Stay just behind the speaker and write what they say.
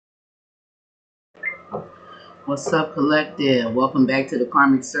What's up, collective? Welcome back to the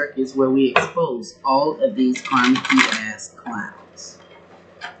Karmic Circus, where we expose all of these karmic ass clowns.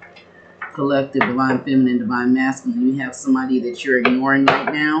 Collective, divine feminine, divine masculine. You have somebody that you're ignoring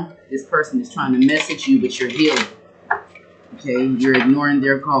right now. This person is trying to message you, but you're healing. Okay, you're ignoring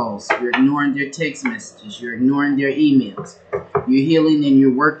their calls. You're ignoring their text messages. You're ignoring their emails. You're healing and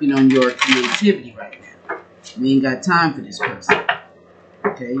you're working on your creativity right now. You ain't got time for this person.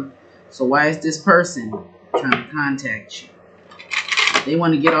 Okay, so why is this person trying to contact you? They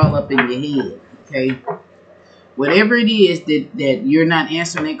want to get all up in your head. Okay, whatever it is that you're not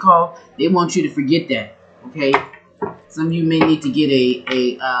answering their call, they want you to forget that. Okay, some of you may need to get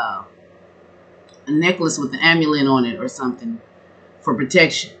a necklace with the amulet on it or something for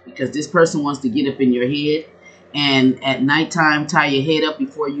protection, because this person wants to get up in your head, and at nighttime tie your head up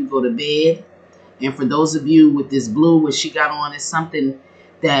before you go to bed. And for those of you with this blue, what she got on is something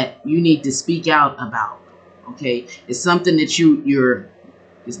that you need to speak out about. Okay, it's something that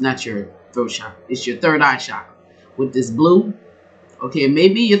it's not your throat chakra, it's your third eye chakra with this blue. Okay,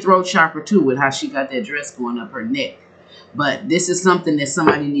 maybe your throat chakra too, with how she got that dress going up her neck. But this is something that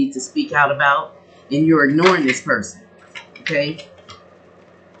somebody needs to speak out about, and you're ignoring this person. Okay,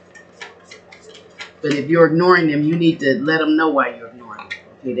 but if you're ignoring them, you need to let them know why you're ignoring them.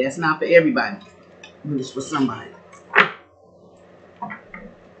 Okay, that's not for everybody, but it's for somebody.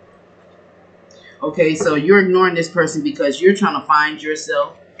 Okay, so you're ignoring this person because you're trying to find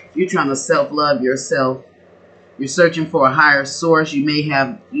yourself. You're trying to self-love yourself. You're searching for a higher source. You may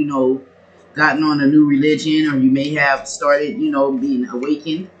have, gotten on a new religion, or you may have started, being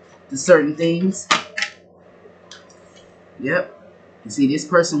awakened to certain things. Yep. You see, this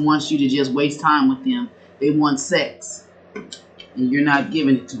person wants you to just waste time with them. They want sex, and you're not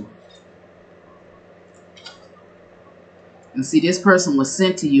giving it to them. And see, this person was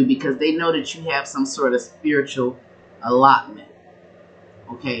sent to you because they know that you have some sort of spiritual allotment.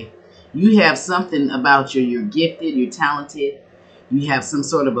 Okay? You have something about you. You're gifted. You're talented. You have some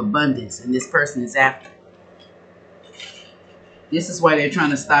sort of abundance. And this person is after. This is why they're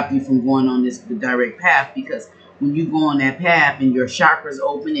trying to stop you from going on the direct path. Because when you go on that path and your chakras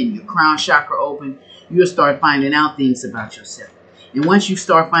open and your crown chakra open, you'll start finding out things about yourself. And once you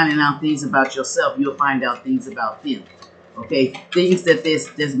start finding out things about yourself, you'll find out things about them. Okay, things that's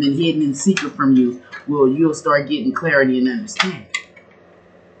been hidden in secret from you, you'll start getting clarity and understanding.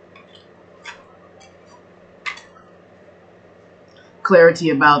 Clarity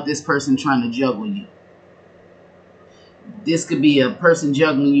about this person trying to juggle you. This could be a person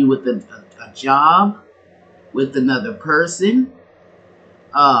juggling you with a job, with another person,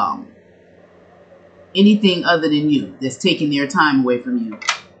 anything other than you that's taking their time away from you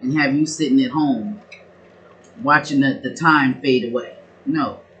and have you sitting at home watching the time fade away.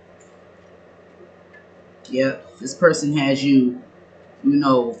 No. Yep. This person has you,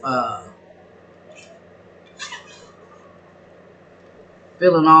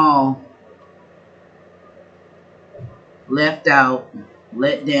 feeling all left out,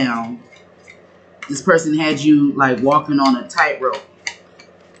 let down. This person had you like walking on a tightrope.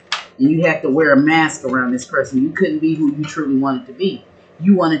 And you have to wear a mask around this person. You couldn't be who you truly wanted to be.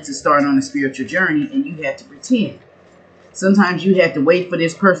 You wanted to start on a spiritual journey, and you had to pretend. Sometimes you had to wait for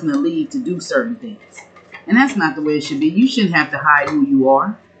this person to leave to do certain things. And that's not the way it should be. You shouldn't have to hide who you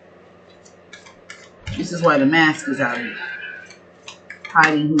are. This is why the mask is out here.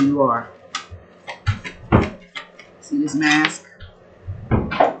 Hiding who you are. See this mask?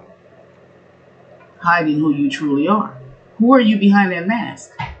 Hiding who you truly are. Who are you behind that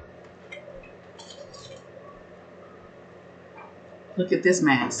mask? Look at this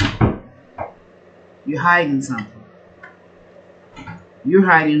mask. You're hiding something. You're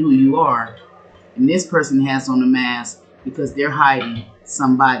hiding who you are. And this person has on a mask because they're hiding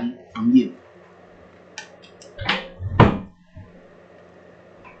somebody from you.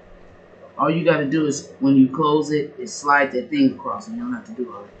 All you got to do is, when you close it, is slide that thing across, and you don't have to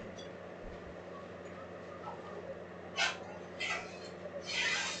do all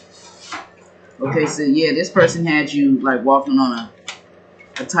that. Okay, so yeah, this person had you like walking on a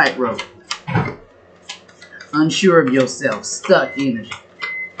tightrope. Unsure of yourself. Stuck energy.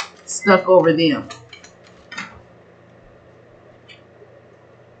 Stuck over them.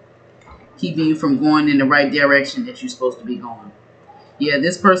 Keeping you from going in the right direction that you're supposed to be going. Yeah,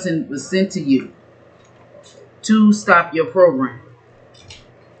 this person was sent to you to stop your program.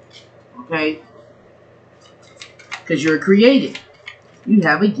 Okay? Because you're creative. You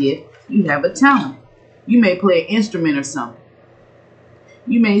have a gift. You have a talent. You may play an instrument or something.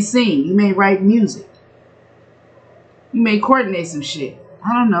 You may sing. You may write music. You may coordinate some shit.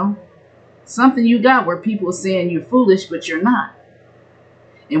 I don't know. Something you got where people are saying you're foolish, but you're not.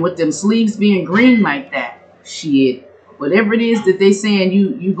 And with them sleeves being green like that, shit, whatever it is that they saying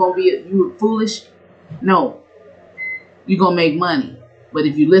you gonna be, you foolish, no, you gonna make money. But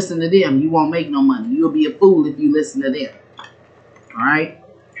if you listen to them, you won't make no money. You'll be a fool if you listen to them. All right?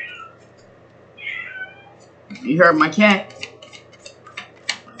 You heard my cat?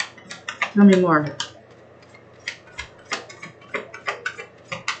 Tell me more.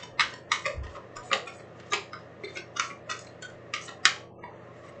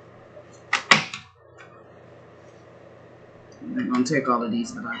 I'm not gonna take all of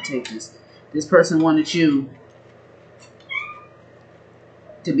these, but I'll take this. This person wanted you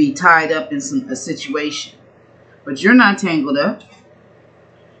to be tied up in a situation, but you're not tangled up.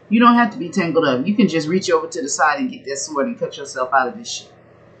 You don't have to be tangled up. You can just reach over to the side and get that sword and cut yourself out of this shit.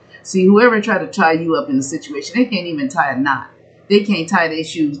 See, whoever tried to tie you up in a situation, they can't even tie a knot. They can't tie their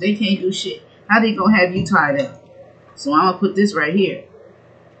shoes. They can't do shit. How they gonna have you tied up? So I'm gonna put this right here.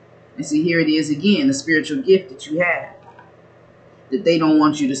 And see, here it is again, the spiritual gift that you have that they don't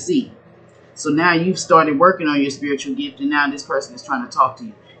want you to see. So now you've started working on your spiritual gift, and now this person is trying to talk to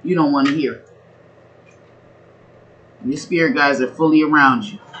you. You don't want to hear it. Your spirit guides are fully around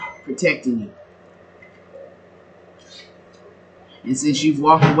you, protecting you. And since you've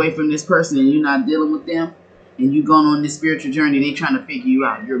walked away from this person and you're not dealing with them, and you've gone on this spiritual journey, they're trying to figure you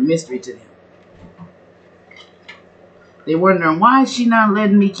out. You're a mystery to them. They're wondering, why is she not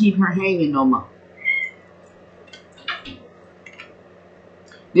letting me keep her hanging no more?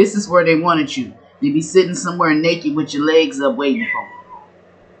 This is where they wanted you. To be sitting somewhere naked with your legs up waiting for them.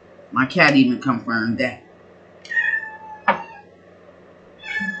 My cat even confirmed that.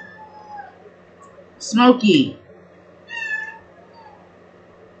 Smokey.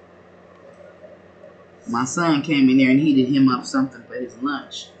 My son came in there and heated him up something for his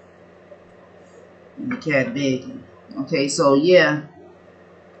lunch. And the cat begging. Okay, so yeah.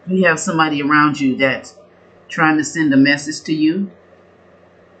 You have somebody around you that's trying to send a message to you.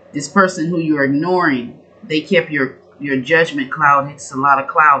 This person who you're ignoring, they kept your judgment cloud. It's a lot of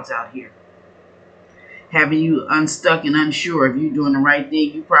clouds out here. Having you unstuck and unsure if you're doing the right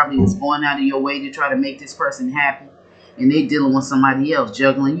thing. You probably was going out of your way to try to make this person happy. And they dealing with somebody else,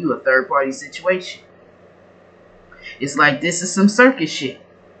 juggling you, a third party situation. It's like this is some circus shit.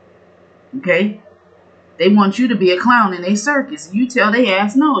 Okay? They want you to be a clown in their circus. You tell they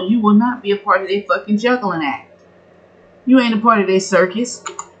ass, no, you will not be a part of their fucking juggling act. You ain't a part of their circus.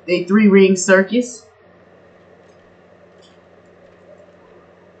 They 3-ring circus.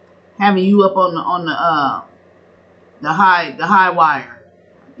 Having you up on the high wire.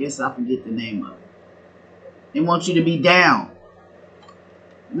 I guess I forget the name of it. They want you to be down.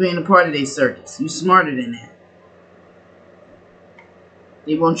 You ain't a part of their circus. You smarter than that.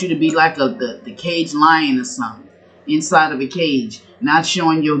 They want you to be like the caged lion or something. Inside of a cage. Not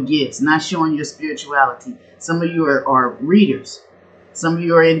showing your gifts. Not showing your spirituality. Some of you are readers. Some of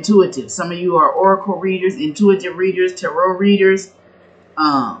you are intuitive. Some of you are oracle readers, intuitive readers, tarot readers,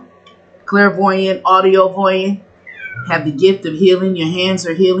 clairvoyant, audiovoyant. Have the gift of healing. Your hands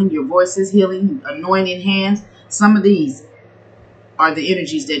are healing. Your voice is healing. Anointed hands. Some of these are the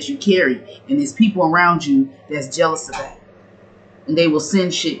energies that you carry. And there's people around you that's jealous of that. And they will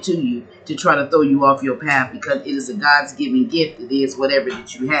send shit to you to try to throw you off your path because it is a God's given gift. It is whatever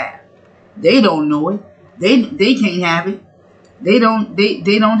that you have. They don't know it. They can't have it. They don't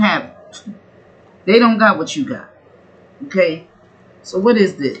have it. They don't got what you got. Okay? So what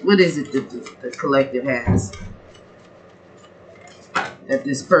is this? What is it that the collective has? That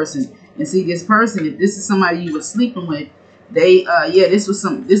this person, and see this person, if this is somebody you were sleeping with, they this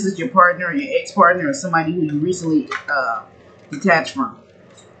is your partner or your ex-partner or somebody who you recently detached from.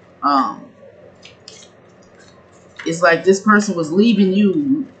 It's like this person was leaving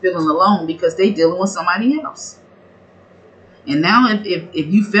you feeling alone because they dealing with somebody else. And now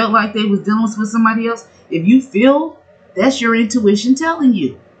if you felt like they was dealing with somebody else, if you feel, that's your intuition telling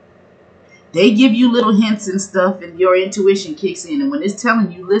you. They give you little hints and stuff and your intuition kicks in. And when it's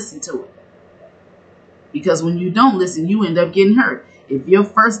telling you, listen to it. Because when you don't listen, you end up getting hurt. If your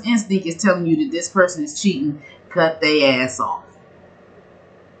first instinct is telling you that this person is cheating, cut their ass off.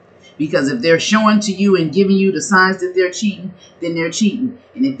 Because if they're showing to you and giving you the signs that they're cheating, then they're cheating.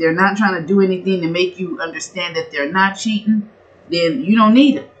 And if they're not trying to do anything to make you understand that they're not cheating, then you don't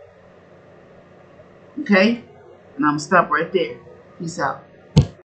need them. Okay? And I'm going to stop right there. Peace out.